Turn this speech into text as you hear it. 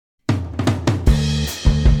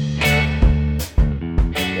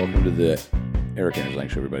to the Eric Anders Lang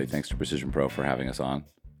Show, everybody. Thanks to Precision Pro for having us on.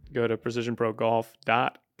 Go to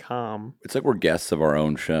precisionprogolf.com. It's like we're guests of our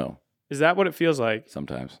own show Is that what it feels like?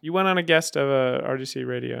 sometimes. You went on a guest of a RGC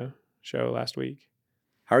radio show last week.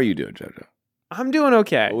 How are you doing, JoJo? I'm doing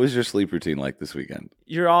okay. What was your sleep routine like this weekend?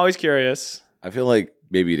 You're always curious. I feel like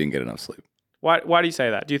maybe you didn't get enough sleep. Why do you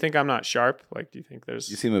say that? Do you think I'm not sharp? Like, do you think there's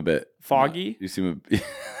You seem a bit foggy? You seem a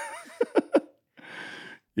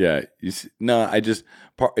Yeah, it's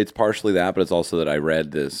partially that, but it's also that I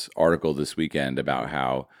read this article this weekend about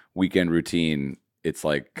how weekend routine, it's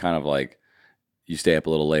like kind of like you stay up a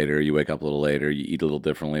little later, you wake up a little later, you eat a little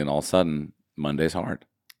differently, and all of a sudden Monday's hard.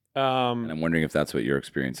 And I'm wondering if that's what you're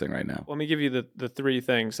experiencing right now. Let me give you the three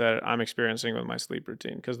things that I'm experiencing with my sleep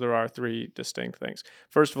routine, because there are three distinct things.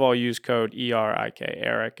 First of all, use code ERIK,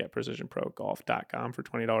 Eric, at precisionprogolf.com for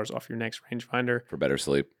 $20 off your next rangefinder. For better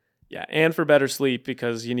sleep. Yeah, and for better sleep,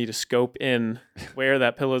 because you need to scope in where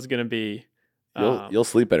that pillow is going to be. You'll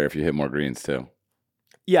sleep better if you hit more greens too.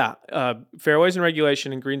 Yeah, fairways in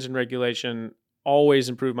regulation and greens in regulation always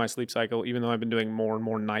improve my sleep cycle, even though I've been doing more and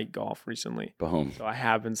more night golf recently. Boom. So I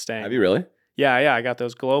have been staying. Have you really? Yeah, I got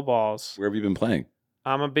those glow balls. Where have you been playing?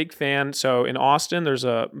 I'm a big fan. So in Austin, there's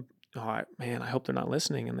I hope they're not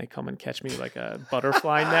listening and they come and catch me like a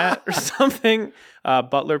butterfly net or something.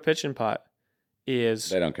 Butler Pitch and Putt They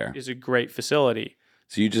don't care. is a great facility.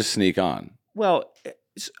 So you just sneak on. Well,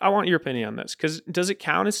 I want your opinion on this, because does it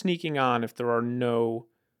count as sneaking on if there are no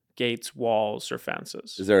gates, walls, or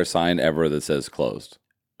fences? Is there a sign ever that says closed?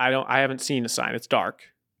 I haven't seen a sign. It's dark,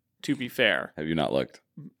 to be fair. Have you not looked?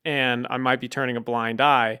 And I might be turning a blind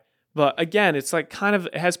eye. But again, it's like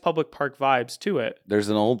it has public park vibes to it. There's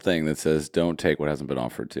an old thing that says, don't take what hasn't been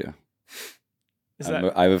offered to you.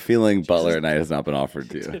 I have a feeling Butler at night has not been offered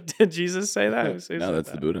to you. Did Jesus say that? No,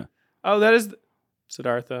 that's the Buddha. Oh, that is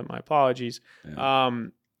Siddhartha. My apologies. Yeah.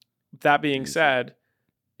 That being said,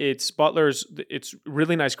 it's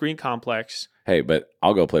really nice green complex. Hey, but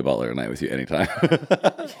I'll go play Butler at night with you anytime.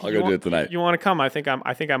 I'll go do it tonight. You want to come? I think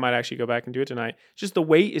I might actually go back and do it tonight. Just the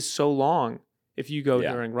wait is so long if you go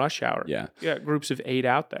during rush hour. Yeah. You got groups of 8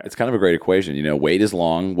 out there. It's kind of a great equation. Wait is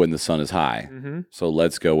long when the sun is high. Mm-hmm. So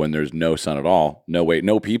let's go when there's no sun at all. No wait,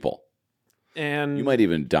 no people. And you might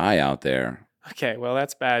even die out there. Okay, well,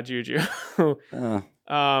 that's bad juju. And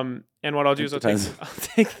what I'll do is I'll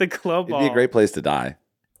take the glow ball. It'd be a great place to die.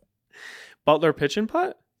 Butler Pitch and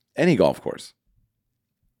Putt? Any golf course.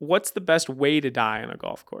 What's the best way to die on a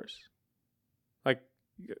golf course? Like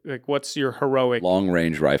what's your heroic? Long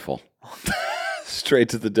range rifle. Straight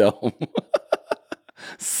to the dome.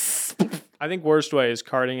 I think worst way is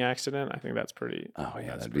karting accident. I think that's pretty. Oh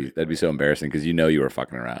yeah, that'd be so embarrassing because you were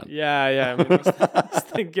fucking around. Yeah.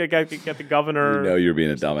 I mean, get the governor. You're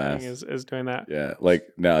being a dumbass. Is doing that. Yeah,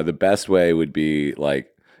 no. The best way would be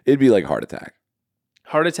it'd be like heart attack.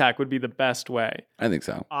 Heart attack would be the best way. I think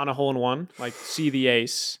so. On a hole in one, see the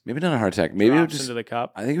ace. Maybe not a heart attack. Maybe it would just into the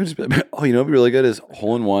cup. I think it would just be. Oh, you know what'd be really good is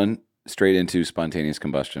hole in one straight into spontaneous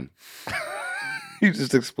combustion. You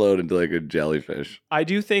just explode into like a jellyfish. I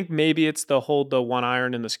do think maybe it's hold the one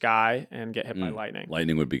iron in the sky and get hit by lightning.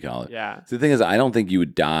 Lightning would be called. Yeah. So the thing is, I don't think you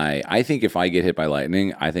would die. I think if I get hit by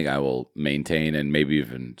lightning, I think I will maintain and maybe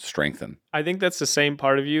even strengthen. I think that's the same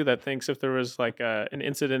part of you that thinks if there was an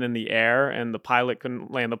incident in the air and the pilot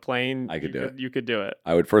couldn't land the plane, I could do it. You could do it.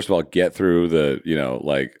 I would first of all get through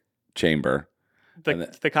the chamber,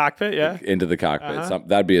 the cockpit, yeah, into the cockpit.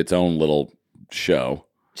 That'd be its own little show.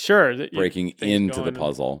 Sure. Breaking into the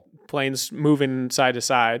puzzle. Planes moving side to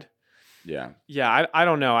side. Yeah. Yeah, I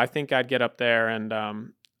don't know. I think I'd get up there and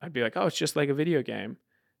I'd be like, oh, it's just like a video game.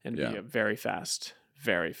 And be very fast.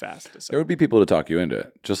 Very fast. There would be people to talk you into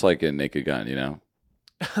it, just like in Naked Gun,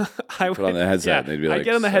 I would put on the headset and they'd be like, I'd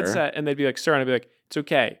get on the sir? headset and they'd be like, sir. And I'd be like, it's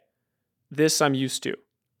okay. This I'm used to.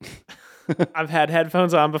 I've had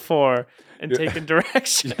headphones on before and taken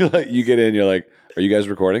direction. You get in, you're like, are you guys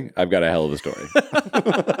recording? I've got a hell of a story.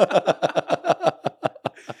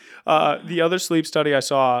 The other sleep study I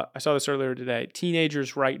saw this earlier today.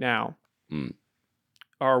 Teenagers right now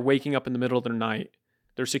are waking up in the middle of the night.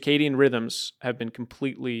 Their circadian rhythms have been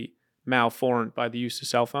completely malformed by the use of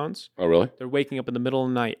cell phones. Oh, really? They're waking up in the middle of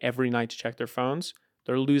the night every night to check their phones.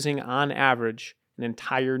 They're losing, on average, an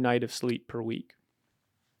entire night of sleep per week.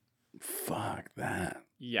 Fuck that.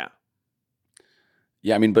 Yeah.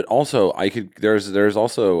 Yeah, I mean, but also there's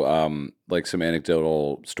also some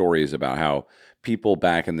anecdotal stories about how people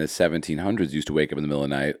back in the 1700s used to wake up in the middle of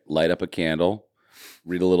the night, light up a candle,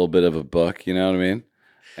 read a little bit of a book, you know what I mean?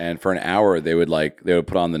 And for an hour they would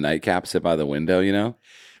put on the nightcap, sit by the window,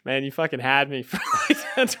 Man, you fucking had me for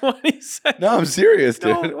like 20 seconds. No, I'm serious,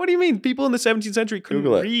 dude. No, what do you mean? People in the 17th century couldn't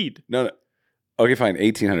read. No. Okay, fine.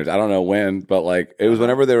 1800s. I don't know when, but like it was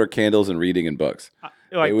whenever there were candles and reading and books.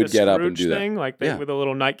 Like they would the get up Scrooge and do that thing, like with a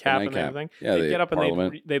little nightcap and everything. Yeah, they'd get up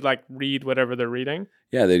Parliament. and they'd like read whatever they're reading.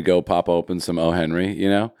 Yeah, they'd go pop open some O. Henry,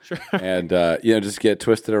 Sure. and just get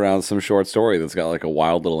twisted around some short story that's got like a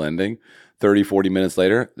wild little ending. 30, 40 minutes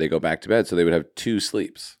later, they go back to bed, so they would have 2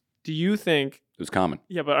 sleeps. Do you think it was common?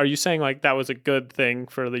 Yeah, but are you saying like that was a good thing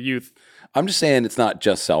for the youth? I'm just saying it's not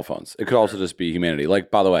just cell phones. It could also just be humanity.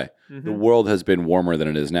 Like, by the way, the world has been warmer than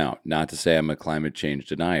it is now. Not to say I'm a climate change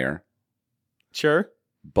denier. Sure.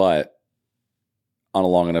 But on a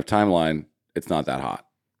long enough timeline, it's not that hot.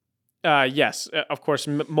 Yes, of course,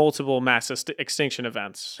 multiple mass extinction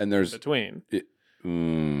events and there's in between.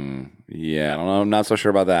 Yeah, I don't know. I'm not so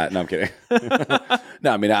sure about that. No, I'm kidding.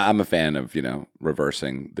 No, I mean, I'm a fan of,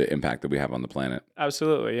 reversing the impact that we have on the planet.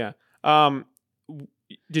 Absolutely, yeah.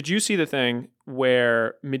 Did you see the thing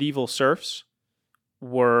where medieval serfs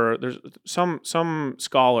there's some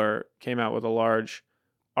scholar came out with a large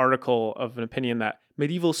article of an opinion that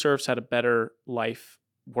medieval serfs had a better life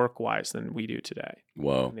work-wise than we do today.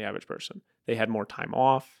 Whoa. Than the average person. They had more time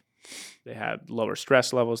off. They had lower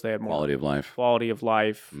stress levels. They had more quality of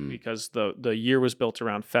life because the year was built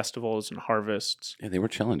around festivals and harvests. Yeah, they were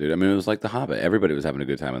chilling, dude. I mean, it was like The Hobbit. Everybody was having a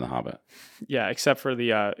good time in The Hobbit. Yeah, except for the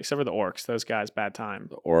orcs. Those guys, bad time.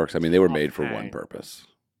 The orcs. I mean, they were made for one purpose.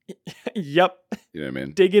 Yep. You know what I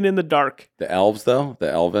mean? Digging in the dark. The elves, though,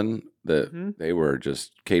 they were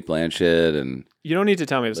just Kate Blanchett and you don't need to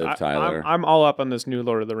tell me this. Liv Tyler. I'm all up on this new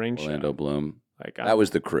Lord of the Rings Orlando show. Bloom. That was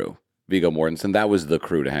the crew. Viggo Mortensen. That was the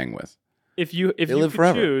crew to hang with. If you could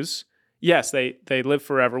choose, yes, they live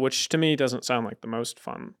forever, which to me doesn't sound like the most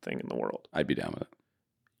fun thing in the world. I'd be down with it.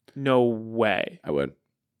 No way. I would.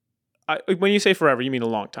 When you say forever, you mean a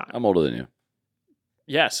long time. I'm older than you.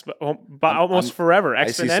 Yes, but almost forever,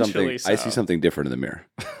 exponentially. I see something different in the mirror.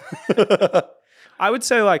 I would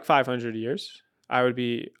say like 500 years. I'd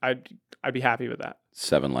be happy with that.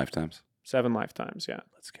 7 lifetimes. 7 lifetimes, yeah.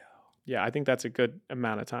 Let's go. Yeah, I think that's a good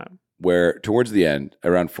amount of time. Where towards the end,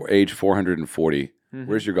 around age 440,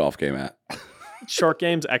 where's your golf game at? Short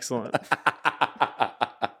game's excellent.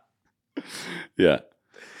 Yeah.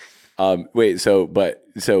 Wait,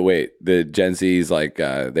 the Gen Z's like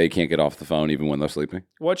they can't get off the phone even when they're sleeping.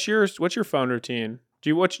 What's your phone routine? Do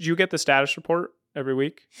you get the status report every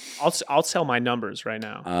week? I'll tell my numbers right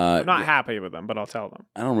now. I'm not happy with them, but I'll tell them.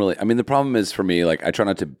 I don't really. I mean, the problem is for me, like I try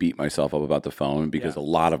not to beat myself up about the phone because a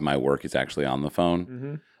lot of my work is actually on the phone.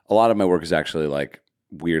 Mm-hmm. A lot of my work is actually like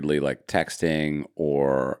weirdly like texting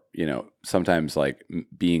or sometimes like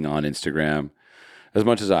being on Instagram. As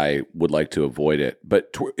much as I would like to avoid it,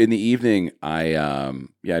 but in the evening, I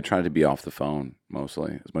try to be off the phone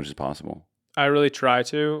mostly as much as possible. I really try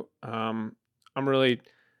to. I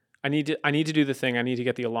need to do the thing. I need to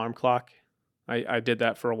get the alarm clock. I did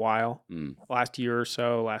that for a while. Last year or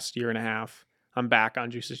so, last year and a half. I'm back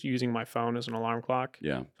on just using my phone as an alarm clock.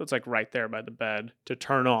 Yeah. So it's like right there by the bed to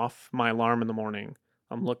turn off my alarm in the morning.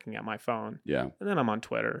 I'm looking at my phone. Yeah. And then I'm on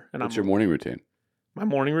Twitter. And What's your morning routine? My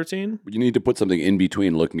morning routine? You need to put something in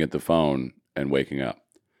between looking at the phone and waking up.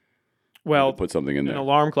 Well, put something in there. An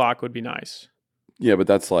alarm clock would be nice. Yeah, but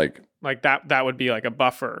that's like that would be like a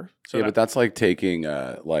buffer. But that's like taking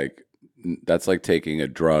a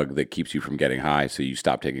drug that keeps you from getting high, so you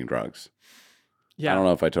stop taking drugs. Yeah. I don't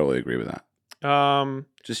know if I totally agree with that.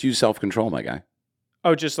 Just use self-control, my guy.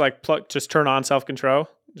 Oh, just like just turn on self-control?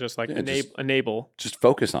 Just like enable. Just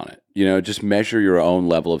focus on it. Just measure your own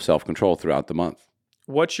level of self-control throughout the month.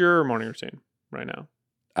 What's your morning routine right now?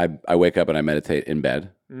 I wake up and I meditate in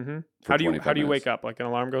bed. Mm-hmm. How do you wake up? Like an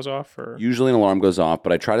alarm goes off? Or? Usually an alarm goes off,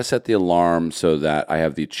 but I try to set the alarm so that I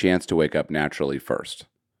have the chance to wake up naturally first.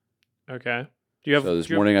 Okay. This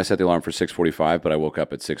morning I set the alarm for 6:45, but I woke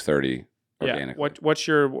up at 6:30 organically.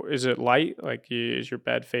 Yeah. Is it light? Like is your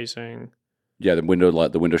bed facing? Yeah, the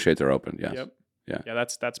window shades are open. Yes. Yep. Yeah. Yeah,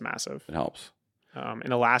 that's massive. It helps.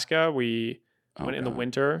 In Alaska, in the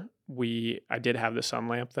winter, I did have the sun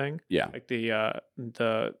lamp thing. Yeah. Like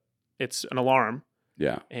it's an alarm.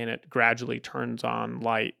 Yeah. And it gradually turns on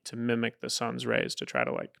light to mimic the sun's rays to try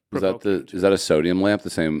to like is that a sodium lamp?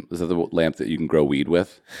 Is that the lamp that you can grow weed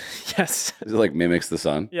with? Yes. Is it like mimics the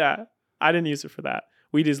sun? Yeah. I didn't use it for that.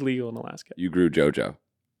 Weed is legal in Alaska. You grew JoJo.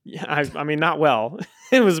 Yeah, I mean not well.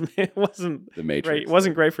 It wasn't the Matrix. Great. It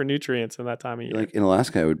wasn't great for nutrients in that time of year. Like in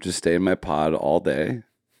Alaska, I would just stay in my pod all day.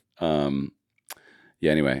 Yeah.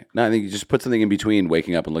 Anyway, no, I think you just put something in between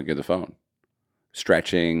waking up and looking at the phone.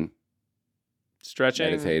 Stretching, stretching,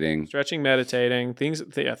 meditating, things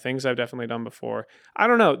I've definitely done before. I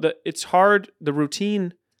don't know. It's hard. The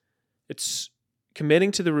routine, it's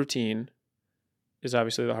committing to the routine is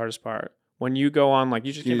obviously the hardest part. When you go on, like,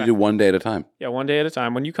 you just do one day at a time. Yeah, one day at a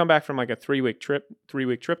time. When you come back from like a 3-week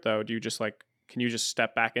trip though, do you just like, can you just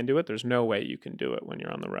step back into it? There's no way you can do it when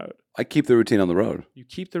you're on the road. I keep the routine on the road. You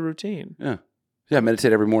keep the routine. Yeah. Yeah, I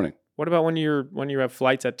meditate every morning. What about when you have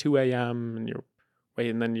flights at 2 a.m. and you're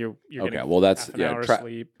waiting, then you're okay. getting Well, that's half an hour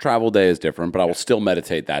sleep. Travel day is different, but I will still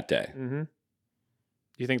meditate that day. Mm-hmm. Do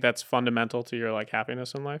you think that's fundamental to your like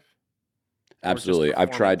happiness in life? Absolutely.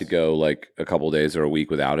 I've tried to go like a couple of days or a week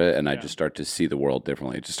without it, and I just start to see the world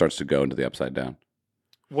differently. It just starts to go into the upside down.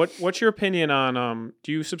 What's your opinion on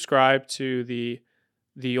do you subscribe to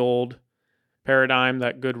the old paradigm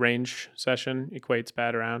that good range session equates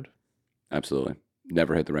bad round? Absolutely.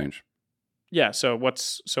 Never hit the range. Yeah, so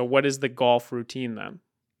what is the golf routine then?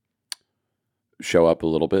 Show up a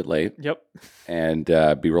little bit late. Yep. And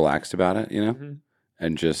be relaxed about it, Mm-hmm.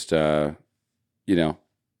 and just go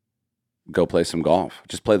play some golf.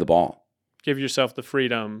 Just play the ball. Give yourself the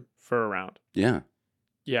freedom for a round. Yeah.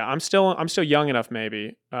 Yeah, I'm still young enough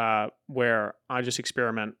maybe where I just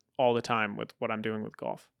experiment all the time with what I'm doing with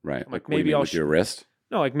golf. Right. Like maybe I'll with your wrist.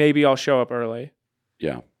 No, like maybe I'll show up early.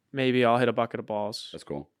 Yeah. Maybe I'll hit a bucket of balls. That's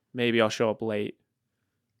cool. Maybe I'll show up late.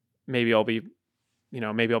 Maybe I'll be,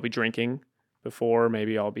 maybe I'll be drinking before.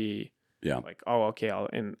 Maybe I'll be like, oh, okay.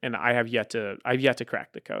 And I've yet to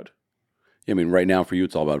crack the code. Yeah, I mean, right now for you,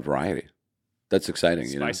 it's all about variety. That's exciting.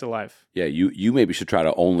 Spice of life. Yeah, you maybe should try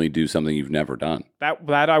to only do something you've never done.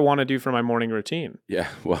 That I want to do for my morning routine. Yeah,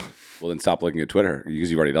 well, then stop looking at Twitter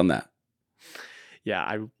because you've already done that.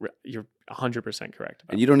 Yeah, you're 100% correct.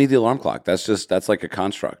 And you don't need the alarm clock. That's like a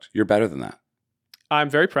construct. You're better than that. I'm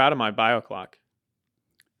very proud of my bio clock.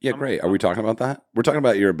 Yeah, great. Are we talking about that? We're talking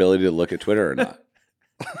about your ability to look at Twitter or not.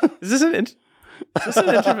 Is this an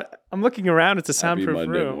intro? I'm looking around. It's a soundproof Happy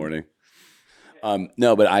Monday room. Morning.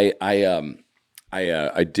 No, but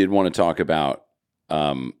I did want to talk about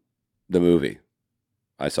the movie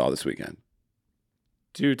I saw this weekend.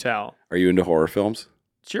 Do tell. Are you into horror films?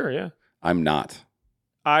 Sure, yeah. I'm not.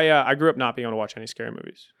 I grew up not being able to watch any scary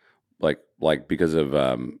movies. Like because of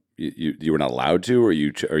you were not allowed to, or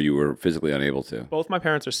you were physically unable to. Both my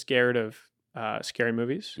parents are scared of scary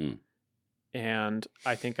movies, and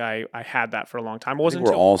I think I had that for a long time.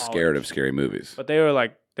 We're all scared of scary movies, but they were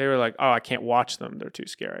like, oh, I can't watch them. They're too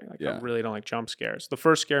scary. Like I really don't like jump scares. The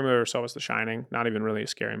first scary movie I saw was The Shining. Not even really a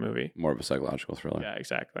scary movie. More of a psychological thriller. Yeah,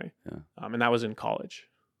 exactly. Yeah. And that was in college.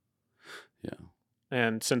 Yeah.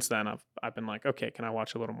 And since then, I've been like, okay, can I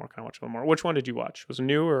watch a little more? Can I watch a little more? Which one did you watch? Was it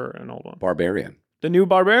new or an old one? Barbarian. The new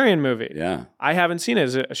Barbarian movie. Yeah. I haven't seen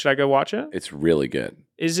it. Should I go watch it? It's really good.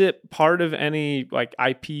 Is it part of any like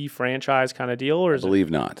IP franchise kind of deal, or I believe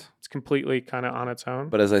not? It's completely kind of on its own.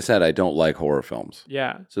 But as I said, I don't like horror films.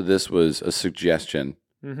 Yeah. So this was a suggestion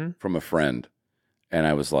from a friend, and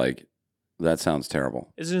I was like, "That sounds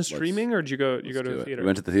terrible." Is it in streaming, or did you go to the theater? We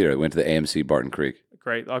went to the theater. We went to the AMC Barton Creek.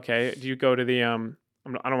 Great. Okay. Do you go to the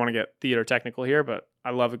I don't want to get theater technical here, but I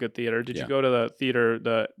love a good theater. Did you go to the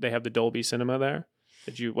theater? They have the Dolby Cinema there.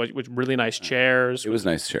 Did you? With really nice chairs. It was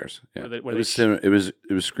nice chairs. Yeah. It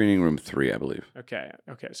was screening room 3, I believe. Okay.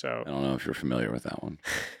 So I don't know if you're familiar with that one.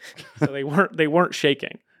 So they weren't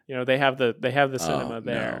shaking. They have the cinema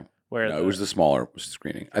there. No. Where it was the smaller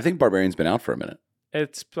screening. I think Barbarian's been out for a minute.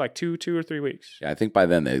 It's like 2 or 3 weeks. Yeah, I think by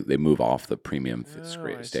then they move off the premium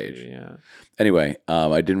stage. See, yeah. Anyway,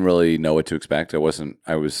 I didn't really know what to expect. I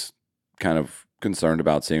was kind of concerned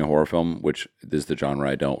about seeing a horror film, which is the genre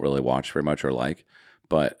I don't really watch very much or like.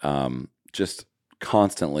 But just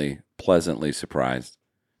constantly pleasantly surprised,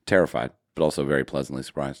 terrified, but also very pleasantly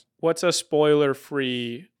surprised. What's a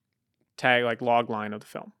spoiler-free log line of the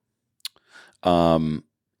film?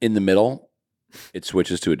 In the middle, it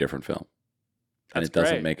switches to a different film. And it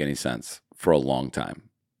doesn't great. make any sense for a long time.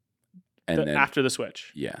 And then after the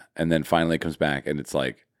switch. Yeah. And then finally it comes back and it's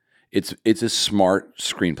like it's a smart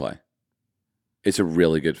screenplay. It's a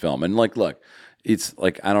really good film. And look, it's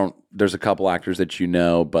like there's a couple actors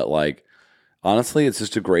that but honestly, it's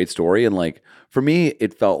just a great story. And for me,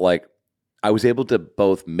 it felt like I was able to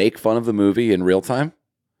both make fun of the movie in real time,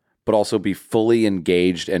 but also be fully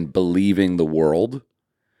engaged and believing the world.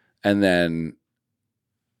 And then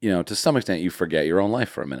to some extent, you forget your own life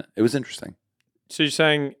for a minute. It was interesting. So you're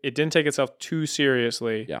saying it didn't take itself too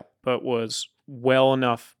seriously, but was well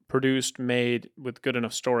enough produced, made with good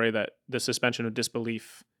enough story that the suspension of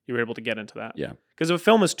disbelief, you were able to get into that. Yeah. Because if a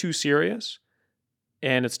film is too serious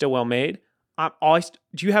and it's still well made,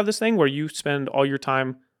 do you have this thing where you spend all your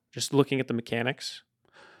time just looking at the mechanics?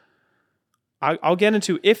 I'll get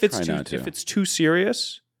into if it's Try not to. if it's too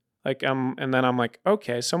serious, like and then I'm like,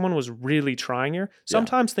 okay, someone was really trying here.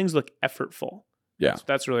 Sometimes things look effortful. Yeah.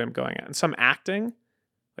 That's really what I'm going at. And some acting,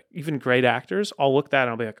 like even great actors, I'll look at that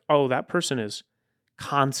and I'll be like, oh, that person is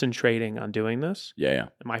concentrating on doing this. Yeah.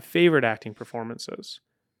 And my favorite acting performances,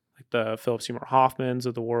 like the Philip Seymour Hoffmans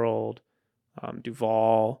of the world,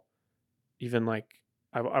 Duvall, even like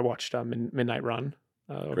I watched Midnight Run.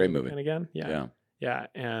 Great movie. And again, yeah,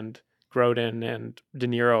 and Grodin and De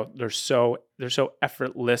Niro, they're so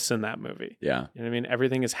effortless in that movie. Yeah. You know what I mean?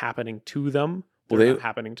 Everything is happening to them. Well, They're not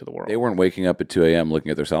happening to the world. They weren't waking up at 2 a.m.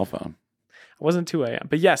 looking at their cell phone. It wasn't 2 a.m.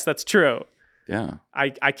 But yes, that's true. Yeah. I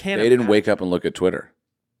can't. They didn't wake up and look at Twitter.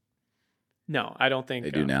 No, I don't think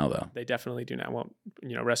they do now, though. They definitely do now. Well,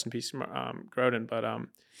 rest in peace, Grodin, but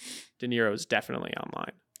De Niro is definitely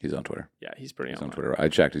online. He's on Twitter. Yeah, he's pretty on Twitter. I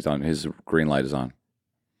checked. He's on. His green light is on.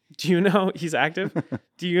 Do you know he's active?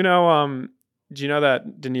 Do you know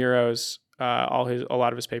that De Niro's a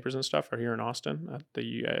lot of his papers and stuff are here in Austin at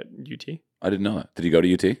the UT? I didn't know that. Did he go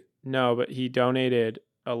to UT? No, but he donated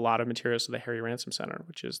a lot of materials to the Harry Ransom Center,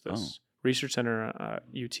 which is this research center at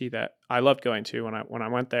UT that I loved going to when I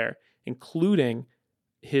went there, including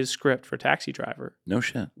his script for Taxi Driver. No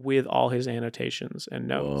shit. With all his annotations and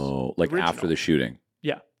notes. Oh, like original. After the shooting.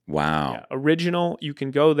 Yeah. Wow. Yeah. Original. You can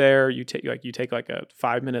go there. You take like a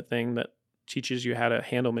 5-minute thing that teaches you how to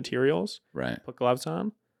handle materials. Right. Put gloves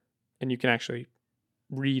on, and you can actually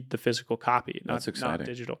read the physical copy, not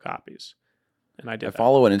digital copies. And I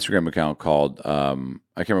follow an Instagram account called I can't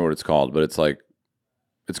remember what it's called, but it's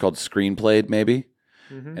called Screenplayed maybe.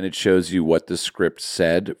 Mm-hmm. And it shows you what the script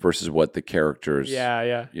said versus what the characters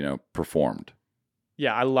performed.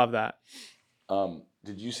 Yeah, I love that.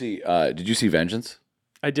 Did you see Vengeance?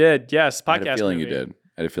 I did, yes. Podcast I had a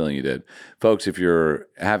feeling you did. Folks, if you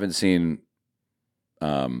haven't seen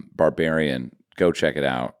Barbarian, go check it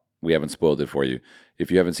out. We haven't spoiled it for you.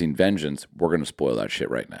 If you haven't seen Vengeance, we're going to spoil that shit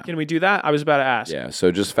right now. Can we do that? I was about to ask. Yeah,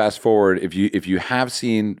 so just fast forward. If you have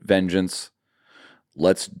seen Vengeance,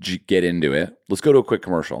 let's get into it. Let's go to a quick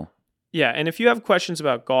commercial. Yeah, and if you have questions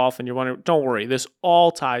about golf and you're wondering, don't worry, this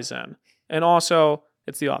all ties in. And also,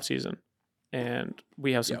 it's the off season, and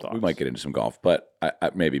we have some thoughts. We might get into some golf, but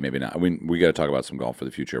maybe not. I mean, we got to talk about some golf for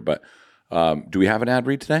the future. But do we have an ad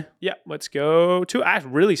read today? Yeah, let's go to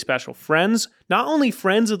really special friends. Not only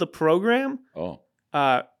friends of the program,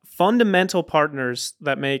 fundamental partners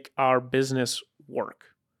that make our business work.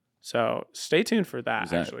 So stay tuned for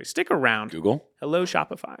that, actually. Stick around. Google. Hello,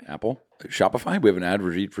 Shopify. Apple. Shopify? We have an ad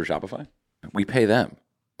read for Shopify? We pay them.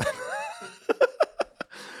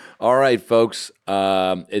 All right, folks.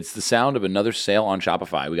 It's the sound of another sale on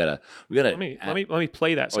Shopify. We gotta. Let me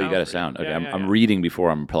play that sound. Oh, you got a sound. Okay, I'm reading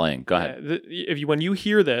before I'm playing. Go ahead. When you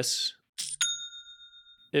hear this,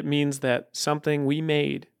 it means that something we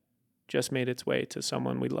made just made its way to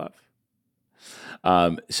someone we love.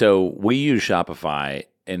 So we use Shopify.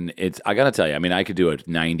 And I got to tell you, I mean, I could do a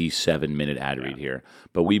 97-minute ad read here,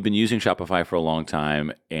 but we've been using Shopify for a long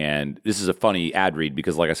time. And this is a funny ad read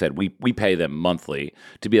because, like I said, we pay them monthly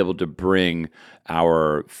to be able to bring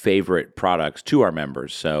our favorite products to our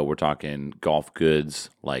members. So we're talking golf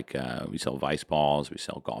goods, like we sell Vice balls, we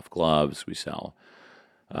sell golf gloves, we sell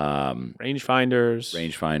rangefinders.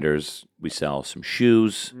 We sell some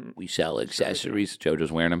shoes. We sell accessories. JoJo's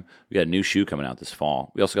wearing them. We got a new shoe coming out this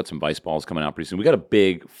fall. We also got some Vice balls coming out pretty soon. We got a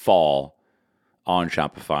big fall on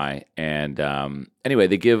Shopify. And anyway,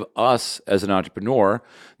 they give us as an entrepreneur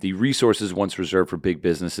the resources once reserved for big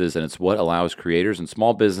businesses, and it's what allows creators and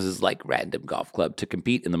small businesses like Random Golf Club to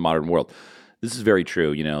compete in the modern world. This is very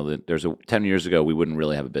true. 10 years ago, we wouldn't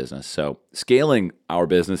really have a business. So scaling our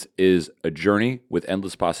business is a journey with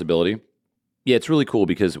endless possibility. Yeah, it's really cool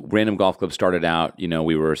because Random Golf Club started out,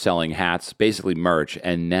 we were selling hats, basically merch.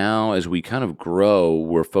 And now as we kind of grow,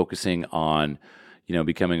 we're focusing on,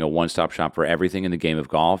 becoming a one-stop shop for everything in the game of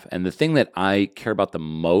golf. And the thing that I care about the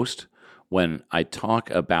most when I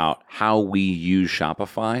talk about how we use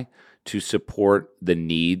Shopify to support the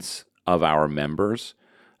needs of our members.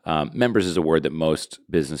 Members is a word that most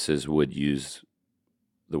businesses would use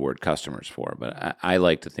the word customers for, but I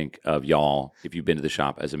like to think of y'all, if you've been to the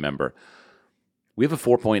shop as a member. We have a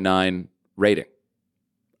 4.9 rating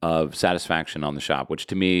of satisfaction on the shop, which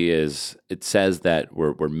to me it says that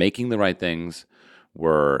we're making the right things,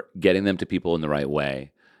 we're getting them to people in the right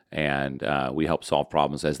way, and we help solve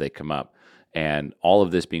problems as they come up. And all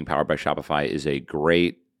of this being powered by Shopify is a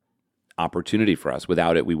great opportunity for us.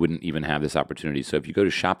 Without it, we wouldn't even have this opportunity. So if you go to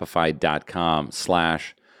shopify.com/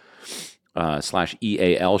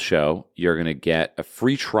 shopify.com/EAL show, you're going to get a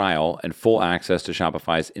free trial and full access to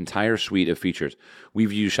Shopify's entire suite of features.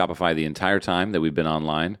 We've used Shopify the entire time that we've been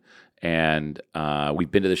online, and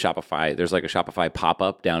we've been to the Shopify. There's like a Shopify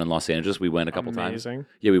pop-up down in Los Angeles. We went a couple times.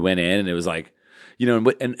 Yeah, we went in, and it was like, and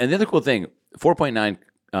the other cool thing, 4.9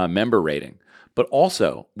 member rating. But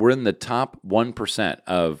also, we're in the top 1%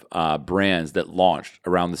 of brands that launched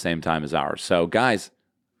around the same time as ours. So, guys,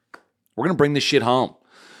 we're going to bring this shit home.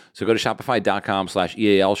 So go to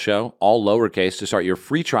shopify.com/EAL show, all lowercase, to start your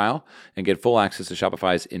free trial and get full access to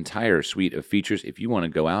Shopify's entire suite of features if you want to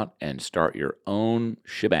go out and start your own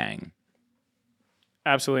shebang.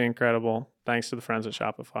 Absolutely incredible. Thanks to the friends at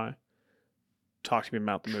Shopify. Talk to me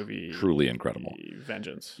about the movie. Truly incredible.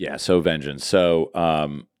 Vengeance. Yeah, so Vengeance. So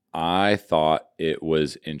I thought it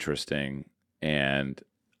was interesting, and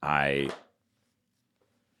I'm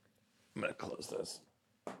going to close this.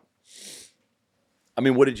 I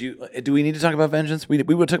mean, do we need to talk about Vengeance? We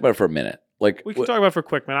would talk about it for a minute. Like, we can talk about it for a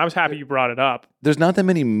quick minute. I was happy you brought it up. There's not that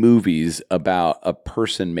many movies about a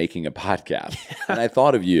person making a podcast. And I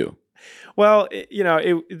thought of you. Well,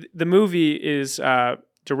 the movie is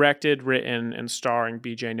directed, written, and starring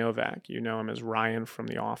B.J. Novak. You know him as Ryan from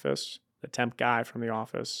The Office, the temp guy from The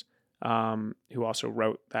Office, who also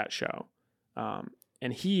wrote that show.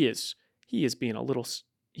 And he is being a little,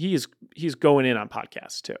 he's going in on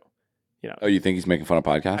podcasts too. Oh, you think he's making fun of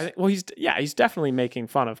podcasts? He's definitely making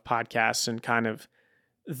fun of podcasts and kind of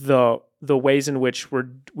the ways in which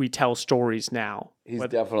we tell stories now. He's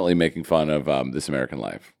definitely making fun of This American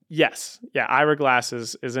Life. Yes. Yeah, Ira Glass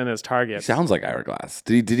is in his target. He sounds like Ira Glass.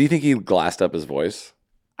 Did he think he glassed up his voice?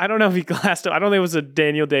 I don't know if he glassed up. I don't think it was a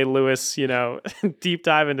Daniel Day-Lewis, deep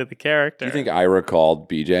dive into the character. Do you think Ira called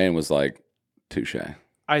BJ and was like, touche?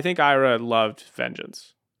 I think Ira loved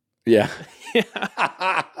Vengeance. Yeah.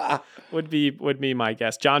 would be my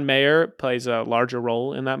guess. John Mayer plays a larger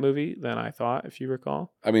role in that movie than I thought, if you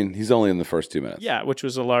recall. I mean, he's only in the first 2 minutes. Yeah, which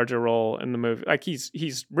was a larger role in the movie. Like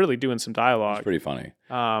he's really doing some dialogue. It's pretty funny.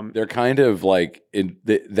 They're kind of like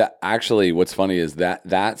actually what's funny is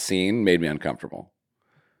that scene made me uncomfortable.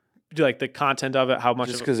 Do you like the content of it? How much?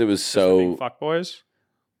 Just because it was so fuckboys.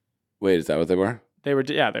 Wait, is that what they were? They were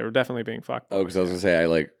definitely being fuckboys. Oh, because I was gonna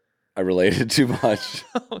say I related too much.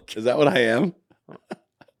 Okay. Is that what I am?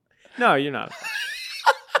 No, you're not.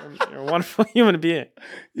 You're a wonderful human being.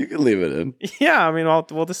 You can leave it in. Yeah, I mean,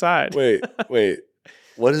 we'll decide. Wait.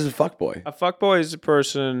 What is a fuckboy? A fuckboy is a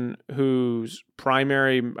person whose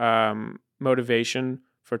primary motivation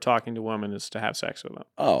for talking to women is to have sex with them.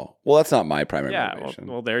 Oh, well, that's not my primary motivation.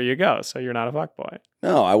 Well, there you go. So you're not a fuckboy.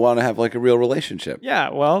 No, I want to have like a real relationship.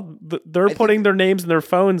 Yeah, well, they're putting their names in their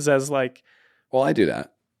phones as like... Well, I do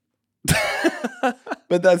that.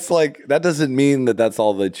 But that's like, that doesn't mean that that's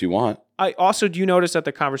all that you want. I also, do you notice that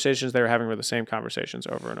the conversations they were having were the same conversations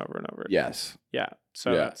over and over and over? Yes. Yeah.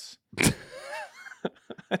 So that's...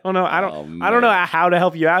 I don't know. I don't know how to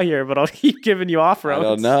help you out here, but I'll keep giving you off-roads. I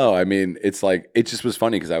don't know. I mean, it's like, it just was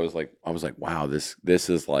funny because I was like, wow, this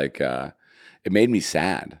is like, it made me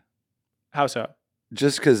sad. How so?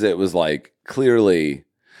 Just because it was like, clearly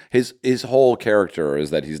his whole character is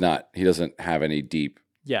that he doesn't have any deep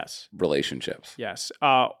relationships. Yes.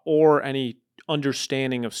 Or any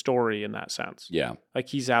understanding of story in that sense. Yeah. Like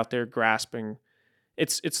he's out there grasping.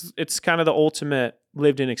 It's kind of the ultimate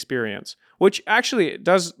lived-in experience, which actually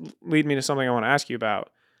does lead me to something I want to ask you about,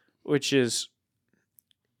 which is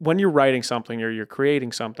when you're writing something or you're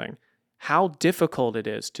creating something, how difficult it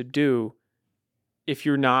is to do if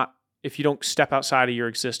you don't step outside of your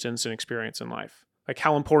existence and experience in life. Like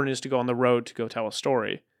how important it is to go on the road to go tell a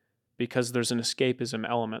story, because there's an escapism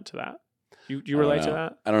element to that. Do you relate to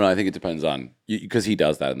that? I don't know. I think it depends on, because he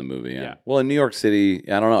does that in the movie. Yeah. Yeah. Well, in New York City,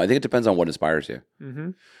 I don't know. I think it depends on what inspires you.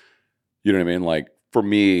 Mm-hmm. You know what I mean? Like for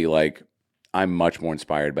me, like I'm much more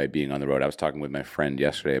inspired by being on the road. I was talking with my friend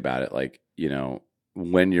yesterday about it. Like,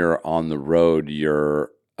 when you're on the road,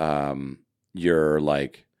 you're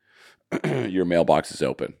like, your mailbox is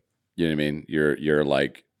open. You know what I mean? You're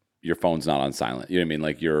like, your phone's not on silent. You know what I mean?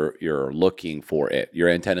 Like you're looking for it. Your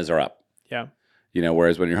antennas are up. Yeah.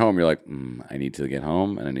 Whereas when you're home, you're like, I need to get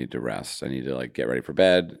home and I need to rest. I need to like get ready for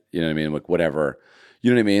bed. You know what I mean? Like whatever.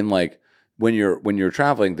 You know what I mean? Like when you're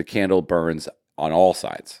traveling, the candle burns on all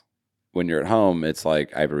sides. When you're at home, it's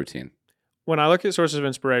like I have a routine. When I look at sources of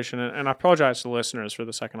inspiration, and I apologize to listeners for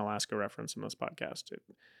the second Alaska reference in this podcast.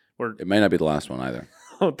 It may not be the last one either.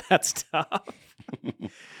 Oh, that's tough.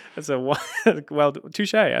 That's well,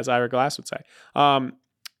 touche, as Ira Glass would say.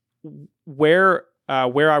 Where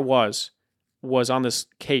I was on this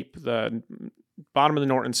cape, the bottom of the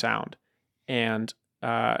Norton Sound, and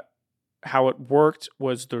how it worked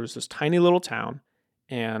was there was this tiny little town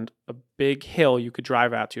and a big hill you could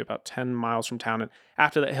drive out to about 10 miles from town. And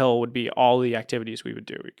after that hill would be all the activities we would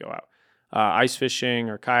do. We'd go out ice fishing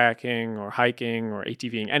or kayaking or hiking or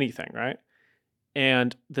ATVing, anything, right?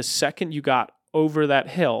 And the second you got over that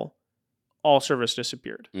hill, all service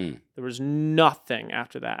disappeared. There was nothing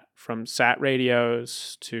after that, from sat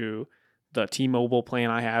radios to the T-Mobile plan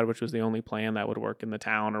I had, which was the only plan that would work in the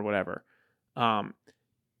town or whatever. And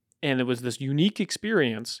it was this unique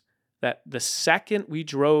experience that the second we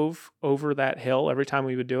drove over that hill, every time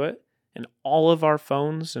we would do it, and all of our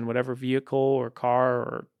phones and whatever vehicle or car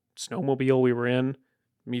or snowmobile we were in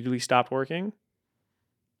immediately stopped working,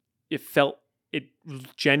 it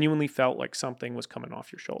genuinely felt like something was coming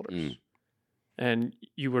off your shoulders. And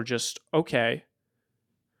you were just, okay,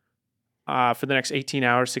 for the next 18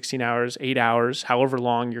 hours, 16 hours, 8 hours, however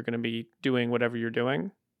long you're going to be doing whatever you're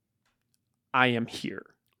doing, I am here.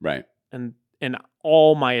 Right. And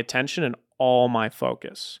all my attention and all my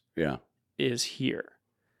focus is here.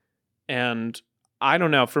 And I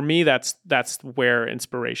don't know, for me, that's where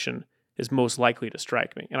inspiration is most likely to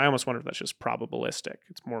strike me. And I almost wonder if that's just probabilistic.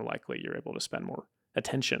 It's more likely you're able to spend more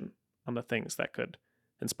attention on the things that could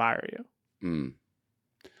inspire you.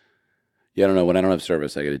 Yeah, I don't know. When I don't have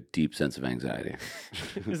service, I get a deep sense of anxiety.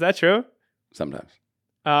 Is that true? Sometimes.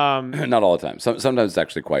 Not all the time. Sometimes it's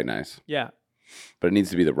actually quite nice. Yeah. But it needs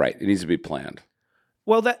to be it needs to be planned.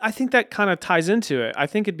 Well, I think that kind of ties into it. I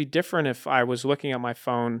think it'd be different if I was looking at my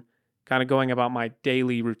phone, kind of going about my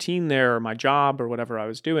daily routine there or my job or whatever I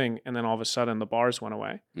was doing, and then all of a sudden the bars went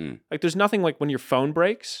away. Like there's nothing like when your phone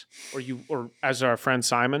breaks, or as our friend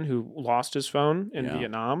Simon, who lost his phone in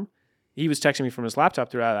Vietnam, he was texting me from his laptop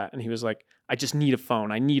throughout that, and he was like, I just need a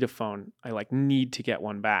phone. I need a phone. I need to get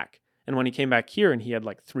one back. And when he came back here and he had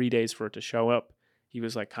 3 days for it to show up, he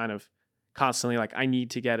was kind of constantly I need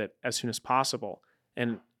to get it as soon as possible.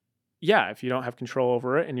 And yeah, if you don't have control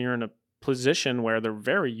over it and you're in a position where they're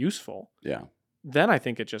very useful, then I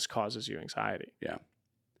think it just causes you anxiety. Yeah,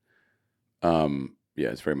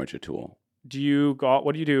 it's very much a tool. Do you golf?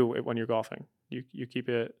 What do you do when you're golfing? You keep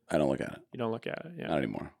it? I don't look at it. You don't look at it? Yeah. Not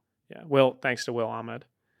anymore. Yeah. Thanks to Will Ahmed.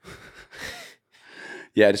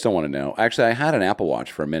 Yeah, I just don't want to know. Actually, I had an Apple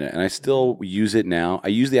Watch for a minute, and I still use it now. I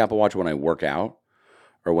use the Apple Watch when I work out,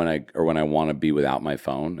 or when I want to be without my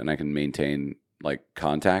phone, and I can maintain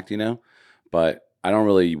contact, But I don't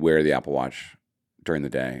really wear the Apple Watch during the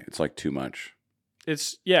day. It's too much.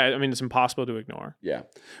 It's impossible to ignore. Yeah.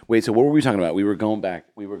 Wait, so what were we talking about? We were going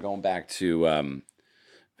back to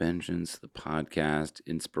Vengeance, the podcast,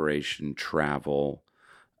 inspiration, travel.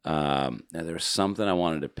 Now there was something I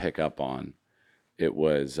wanted to pick up on. It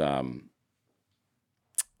was oh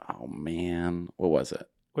man, what was it?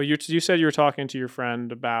 Well, you said you were talking to your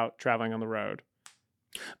friend about traveling on the road.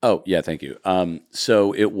 Oh, yeah, thank you.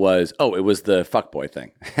 So it was the fuckboy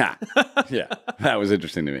thing. Yeah, that was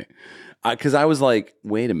interesting to me. Because I was like,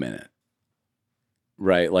 wait a minute.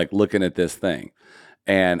 Right, looking at this thing.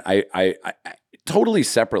 And I totally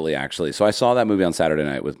separately, actually. So I saw that movie on Saturday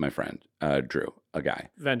night with my friend, Drew, a guy.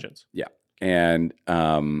 Vengeance. Yeah. And,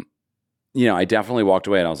 I definitely walked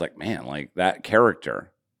away and I was like, man, that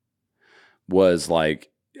character was I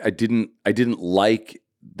didn't like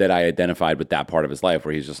that I identified with that part of his life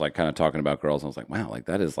where he's just kind of talking about girls. And I was like, wow,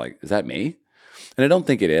 that is is that me? And I don't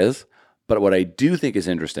think it is. But what I do think is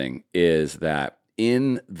interesting is that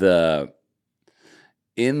in the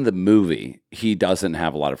movie, he doesn't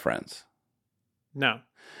have a lot of friends. No.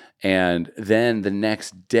 And then the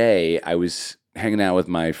next day I was hanging out with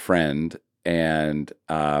my friend and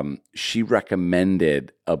she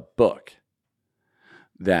recommended a book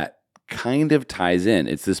that kind of ties in.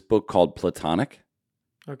 It's this book called Platonic.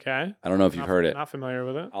 Okay. I don't know if you've heard it. Not familiar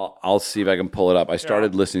with it. I'll see if I can pull it up. I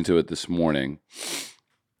started listening to it this morning.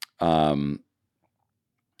 It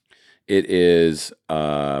is.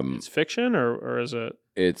 It's fiction, or is it?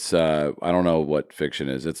 It's. I don't know what fiction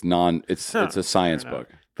is. It's non. It's a science book.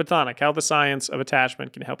 Platonic: How the Science of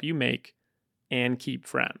Attachment Can Help You Make and Keep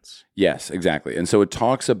Friends. Yes, exactly. And so it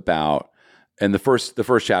talks about, and the first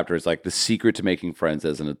chapter is the secret to making friends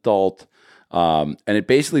as an adult. And it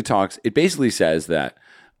basically says that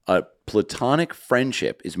a platonic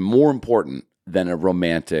friendship is more important than a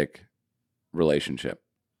romantic relationship.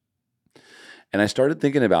 And I started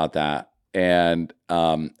thinking about that, and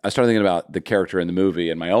I started thinking about the character in the movie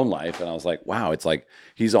and my own life, and I was like, wow, it's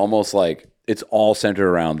he's almost it's all centered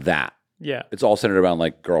around that. Yeah. It's all centered around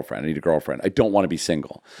girlfriend. I need a girlfriend. I don't want to be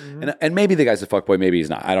single. Mm-hmm. And maybe the guy's a fuckboy, maybe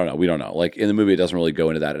he's not. I don't know. We don't know. In the movie, it doesn't really go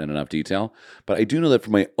into that in enough detail. But I do know that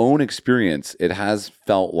from my own experience, it has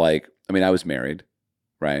felt I was married,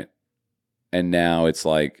 right? And now it's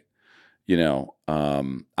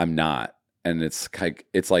I'm not. And it's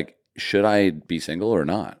like, should I be single or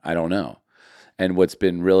not? I don't know. And what's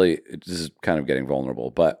been really, this is kind of getting vulnerable,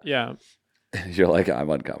 but Yeah. you're like, I'm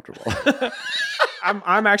uncomfortable.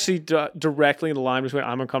 I'm actually directly in the line between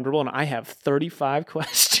I'm uncomfortable and I have 35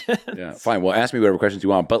 questions. Yeah, fine. Well, ask me whatever questions you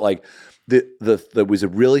want. But like, there was a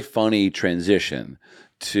really funny transition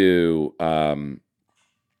to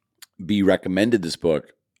be recommended this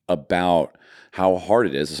book about how hard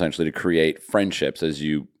it is essentially to create friendships as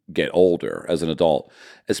you get older as an adult,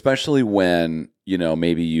 especially when,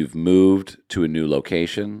 maybe you've moved to a new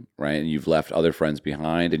location, right? And you've left other friends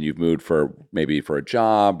behind and you've moved maybe for a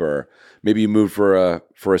job, or maybe you moved for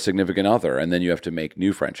a significant other, and then you have to make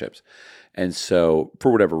new friendships. And so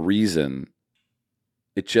for whatever reason,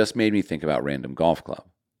 it just made me think about Random Golf Club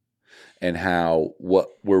and how what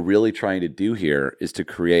we're really trying to do here is to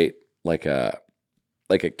create like a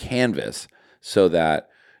canvas so that,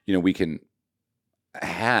 we can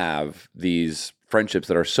have these friendships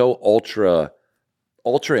that are so ultra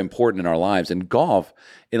important in our lives. And golf,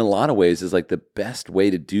 in a lot of ways, is like the best way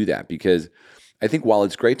to do that, because I think while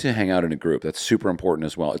it's great to hang out in a group, that's super important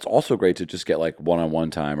as well, it's also great to just get like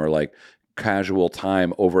one-on-one time or like casual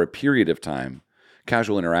time over a period of time,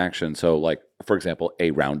 casual interaction. So like, for example,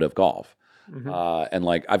 a round of golf. And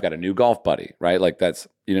like, I've got a new golf buddy, right? Like that's,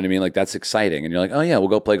 you know what I mean? Like that's exciting. And you're like, oh yeah, we'll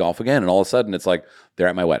go play golf again. And all of a sudden it's like, they're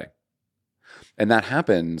at my wedding. And that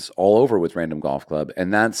happens all over with Random Golf Club.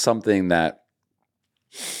 And that's something that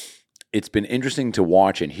it's been interesting to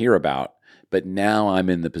watch and hear about. But now I'm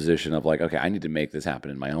in the position of like, okay, I need to make this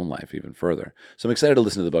happen in my own life even further. So I'm excited to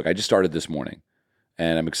listen to the book. I just started this morning.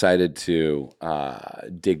 And I'm excited to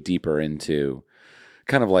dig deeper into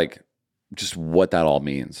kind of like just what that all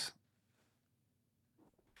means.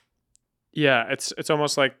 Yeah, it's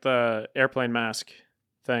almost like the airplane mask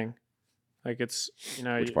thing. Like it's,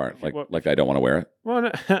 Which part? Like I don't want to wear it?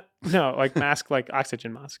 Well, no, like mask, like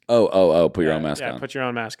oxygen mask. Oh, put your own mask on. Yeah, put your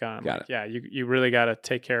own mask on. Got it. Yeah, you really got to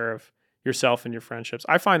take care of yourself and your friendships.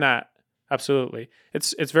 I find that absolutely.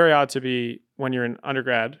 It's very odd to be when you're in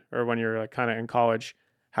undergrad or when you're like kind of in college,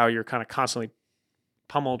 how you're kind of constantly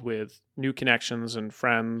pummeled with new connections and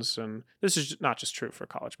friends. And this is not just true for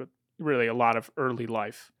college, but really a lot of early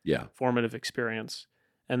life, formative experience.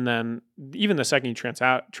 And then even the second you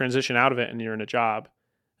transition out of it and you're in a job,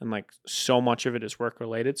 and like so much of it is work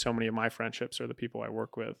related. So many of my friendships are the people I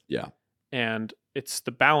work with. Yeah. And it's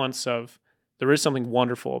the balance of, there is something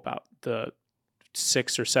wonderful about the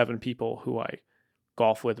 6 or 7 people who I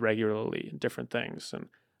golf with regularly in different things. And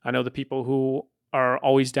I know the people who are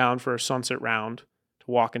always down for a sunset round to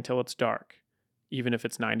walk until it's dark, even if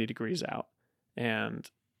it's 90 degrees out. And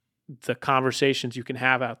the conversations you can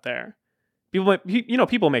have out there.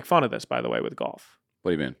 People make fun of this, by the way, with golf.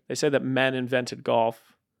 What do you mean? They say that men invented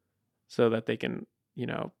golf so that they can,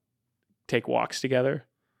 take walks together.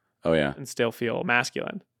 Oh, yeah. And still feel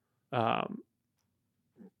masculine. I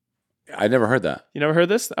never heard that. You never heard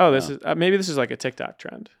this? Oh, this is maybe this is like a TikTok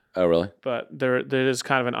trend. Oh, really? But there is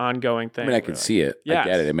kind of an ongoing thing. I mean, I can see it. Yes. I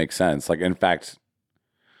get it. It makes sense. Like, in fact,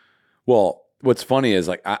 well, what's funny is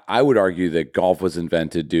like I would argue that golf was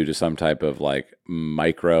invented due to some type of like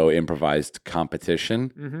micro improvised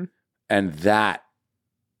competition, and that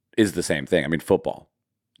is the same thing. I mean, football.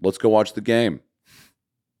 Let's go watch the game.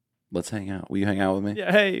 Let's hang out. Will you hang out with me?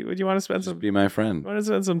 Yeah. Hey, would you want to spend some? Be my friend. Want to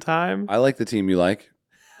spend some time? I like the team you like.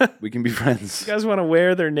 We can be friends. You guys want to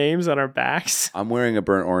wear their names on our backs? I'm wearing a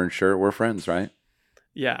burnt orange shirt. We're friends, right?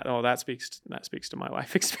 Yeah, that speaks to my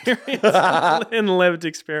life experience and lived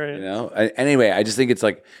experience. Anyway, I just think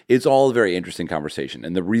it's all a very interesting conversation.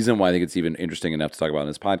 And the reason why I think it's even interesting enough to talk about in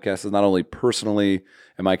this podcast is not only personally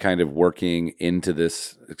am I kind of working into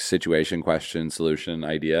this situation, question, solution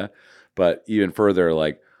idea, but even further,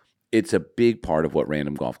 like it's a big part of what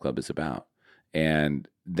Random Golf Club is about. And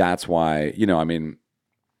that's why,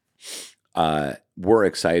 we're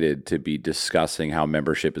excited to be discussing how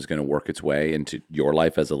membership is going to work its way into your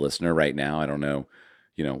life as a listener right now. I don't know,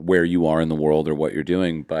 where you are in the world or what you're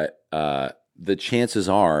doing, but the chances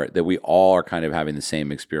are that we all are kind of having the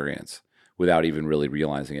same experience without even really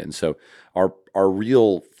realizing it. And so our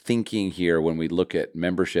real thinking here when we look at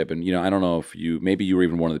membership, and I don't know if maybe you were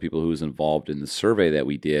even one of the people who was involved in the survey that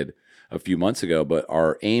we did a few months ago, but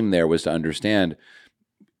our aim there was to understand,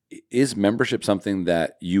 is membership something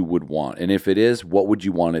that you would want? And if it is, what would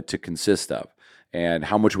you want it to consist of? And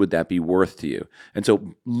how much would that be worth to you? And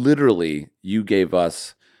so literally you gave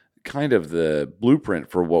us kind of the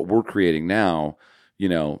blueprint for what we're creating now,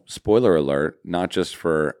 spoiler alert, not just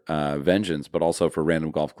for Vengeance, but also for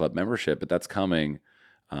Random Golf Club membership. But that's coming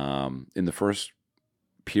in the first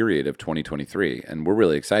period of 2023. And we're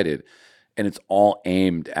really excited. and it's all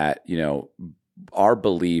aimed at, our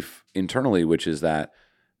belief internally, which is that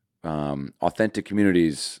authentic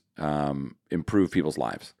communities improve people's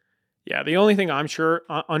lives. Yeah, the only thing I'm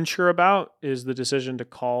unsure about is the decision to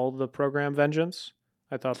call the program Vengeance.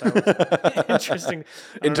 I thought that was interesting.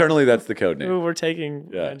 Internally, that's the code name. Who we're taking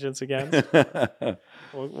Vengeance against.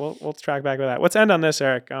 We'll track back with that. Let's end on this,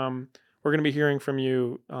 Eric. We're going to be hearing from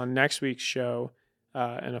you on next week's show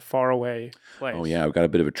in a faraway place. Oh, yeah. We've got a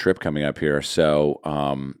bit of a trip coming up here. So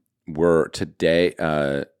we're today,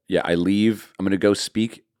 I leave. I'm going to go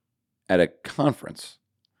speak at a conference.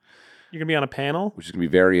 You're going to be on a panel? Which is going to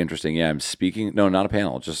be very interesting. Yeah, I'm speaking. No, not a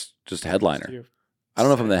panel, just a headliner. I don't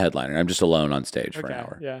know if I'm the headliner. I'm just alone on stage for an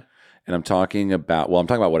hour. Yeah. And I'm talking about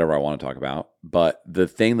whatever I want to talk about. But the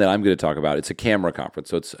thing that I'm going to talk about, it's a camera conference.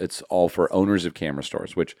 So it's all for owners of camera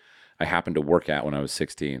stores, which I happened to work at when I was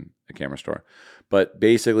 16, a camera store. But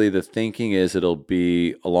basically the thinking is it'll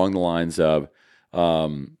be along the lines of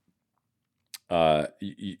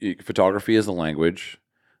photography is a language,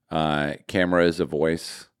 camera is a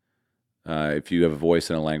voice. If you have a voice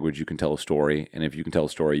and a language, you can tell a story. And if you can tell a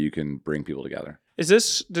story, you can bring people together.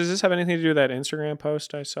 Does this have anything to do with that Instagram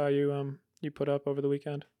post I saw you put up over the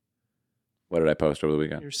weekend? What did I post over the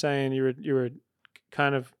weekend? You're saying you were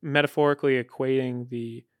kind of metaphorically equating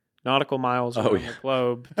the nautical miles around the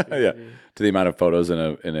globe to the amount of photos in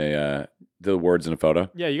a the words in a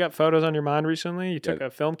photo. Yeah, you got photos on your mind recently. You took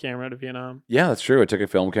a film camera to Vietnam. Yeah, that's true. I took a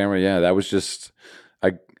film camera. Yeah, that was just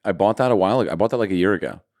I bought that a while ago. I bought that like a year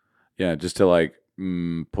ago. Yeah, just to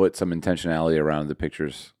put some intentionality around the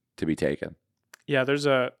pictures to be taken. Yeah, there's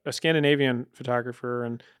a Scandinavian photographer,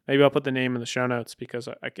 and maybe I'll put the name in the show notes because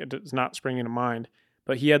it's not springing to mind.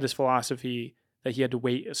 But he had this philosophy that he had to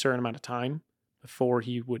wait a certain amount of time before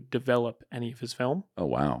he would develop any of his film. Oh,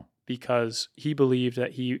 wow. Because he believed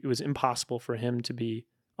that it was impossible for him to be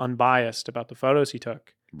unbiased about the photos he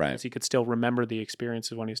took. Right. Because he could still remember the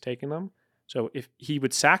experiences when he was taking them. So if he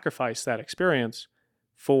would sacrifice that experience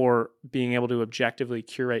for being able to objectively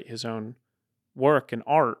curate his own work and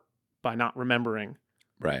art by not remembering.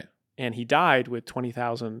 Right. And he died with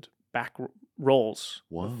 20,000 back rolls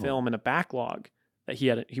of film in a backlog that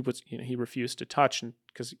he refused to touch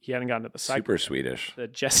because he hadn't gotten to the cycle. Super Swedish.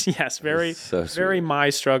 Very so very my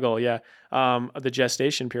struggle, the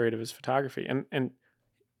gestation period of his photography. And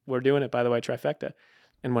we're doing it, by the way, trifecta.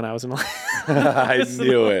 And when I was in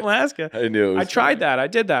Alaska, I knew it. I tried that. I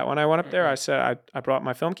did that when I went up there. I said I brought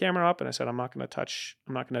my film camera up, and I said I'm not going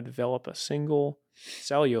to develop a single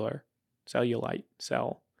cellulite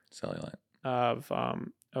cell of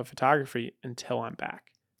photography until I'm back.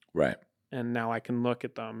 Right. And now I can look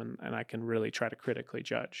at them and I can really try to critically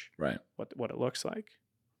judge what it looks like,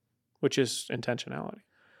 which is intentionality.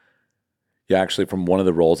 Yeah, actually, from one of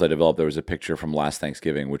the rolls I developed, there was a picture from last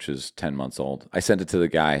Thanksgiving, which is 10 months old. I sent it to the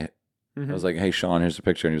guy. Mm-hmm. I was like, hey, Sean, here's a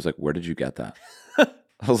picture. And he was like, where did you get that? I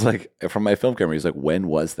was like, from my film camera. He's like, when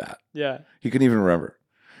was that? Yeah. He couldn't even remember.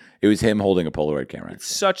 It was him holding a Polaroid camera. It's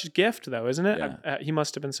such a gift, though, isn't it? Yeah. He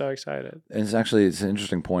must have been so excited. And it's an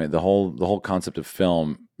interesting point. The whole concept of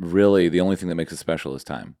film, really, the only thing that makes it special is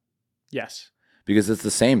time. Yes. Because it's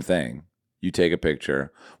the same thing. You take a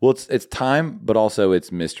picture. Well, it's time, but also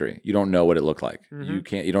it's mystery. You don't know what it looked like.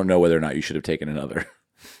 Mm-hmm. You don't know whether or not you should have taken another.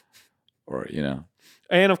 Or,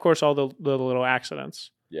 And of course all the little accidents.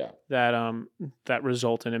 Yeah. That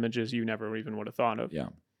result in images you never even would have thought of. Yeah.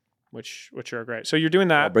 Which are great. So you're doing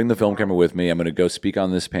that. I'll bring the film camera with me. I'm going to go speak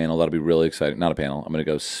on this panel. That'll be really exciting. Not a panel. I'm going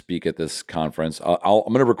to go speak at this conference. I'm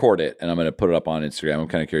going to record it and I'm going to put it up on Instagram. I'm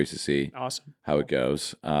kind of curious to see how it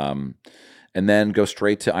goes. And then go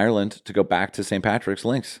straight to Ireland to go back to St. Patrick's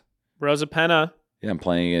Links. Rosa Penna. Yeah, I'm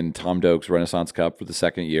playing in Tom Doak's Renaissance Cup for the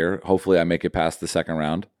second year. Hopefully I make it past the second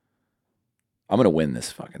round. I'm going to win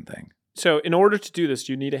this fucking thing. So in order to do this,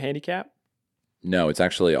 do you need a handicap? No, it's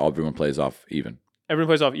actually everyone plays off even. Everyone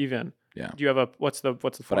plays off even. Yeah. Do you have what's the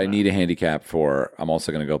format? But I need a handicap I'm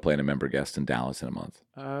also going to go play in a member guest in Dallas in a month.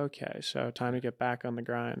 Okay, so time to get back on the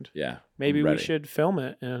grind. Yeah. Maybe we should film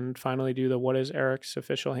it and finally do the What is Eric's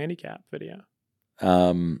official handicap video.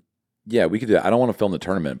 Yeah, we could do that. I don't want to film the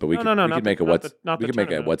tournament, but we could make a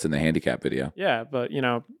what's in the handicap video. Yeah, but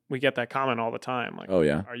we get that comment all the time. Like, oh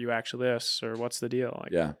yeah, are you actually this or what's the deal?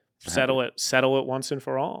 Like, yeah, settle it once and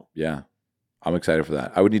for all. Yeah, I'm excited for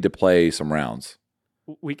that. I would need to play some rounds.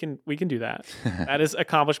 We can do that. That is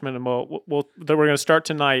accomplishment, and we're going to start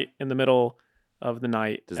tonight in the middle of the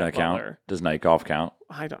night. Does that count? Does night golf count?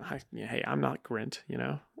 Hey, I'm not Grint.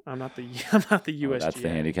 I'm not the USGA. That's the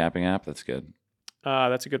handicapping app. That's good.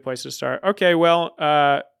 That's a good place to start. Okay, well,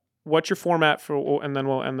 what's your format and then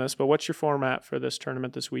we'll end this, but what's your format for this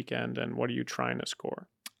tournament this weekend, and what are you trying to score?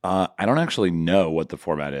 I don't actually know what the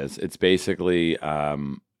format is. It's basically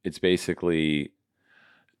 9-hole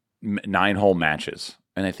matches,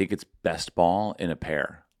 and I think it's best ball in a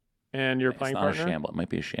pair. And your It's playing not partner? a shamble. It might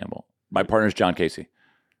be a shamble. My partner's John Casey.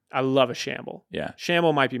 I love a shamble. Yeah.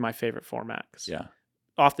 Shamble might be my favorite format. Yeah.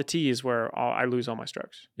 Off the tee is where I lose all my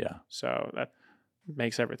strokes. Yeah. So that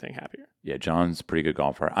makes everything happier. Yeah, John's a pretty good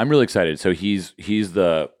golfer. I'm really excited. So he's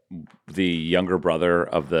the younger brother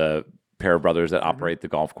of the pair of brothers that operate the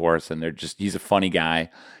golf course, and he's a funny guy.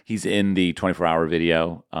 He's in the 24-hour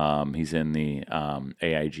video. He's in the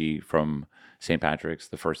AIG from St. Patrick's,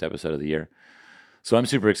 the first episode of the year. So I'm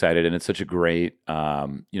super excited, and it's such a great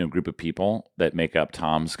group of people that make up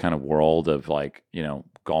Tom's kind of world of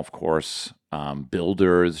golf course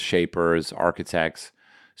builders, shapers, architects,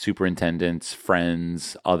 superintendents,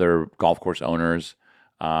 friends, other golf course owners,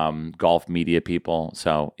 golf media people.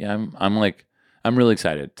 So yeah, I'm really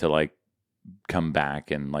excited to come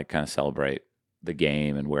back and kind of celebrate the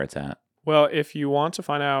game and where it's at. Well, if you want to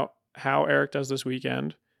find out how Eric does this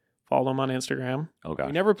weekend, follow him on Instagram. Oh gosh,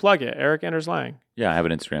 we never plug it. Eric Anders Lang. Yeah, I have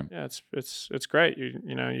an Instagram. Yeah, it's great.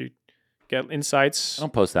 You get insights. I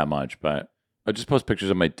don't post that much, but I just post pictures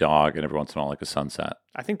of my dog and every once in a while a sunset.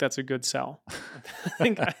 I think that's a good sell.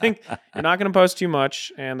 I think you're not going to post too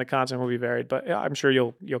much, and the content will be varied. But I'm sure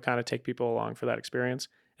you'll kind of take people along for that experience.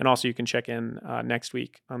 And also, you can check in next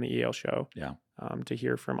week on the EL show. Yeah. To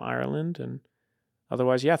hear from Ireland, and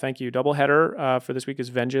otherwise, yeah, thank you. Doubleheader for this week is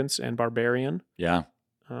Vengeance and Barbarian. Yeah.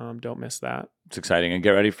 Don't miss that. It's exciting. And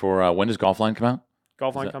get ready for when does Golf Line come out?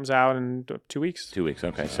 Golf Line comes out in 2 weeks. 2 weeks.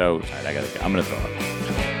 Okay. So I'm going to throw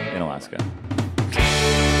up in Alaska.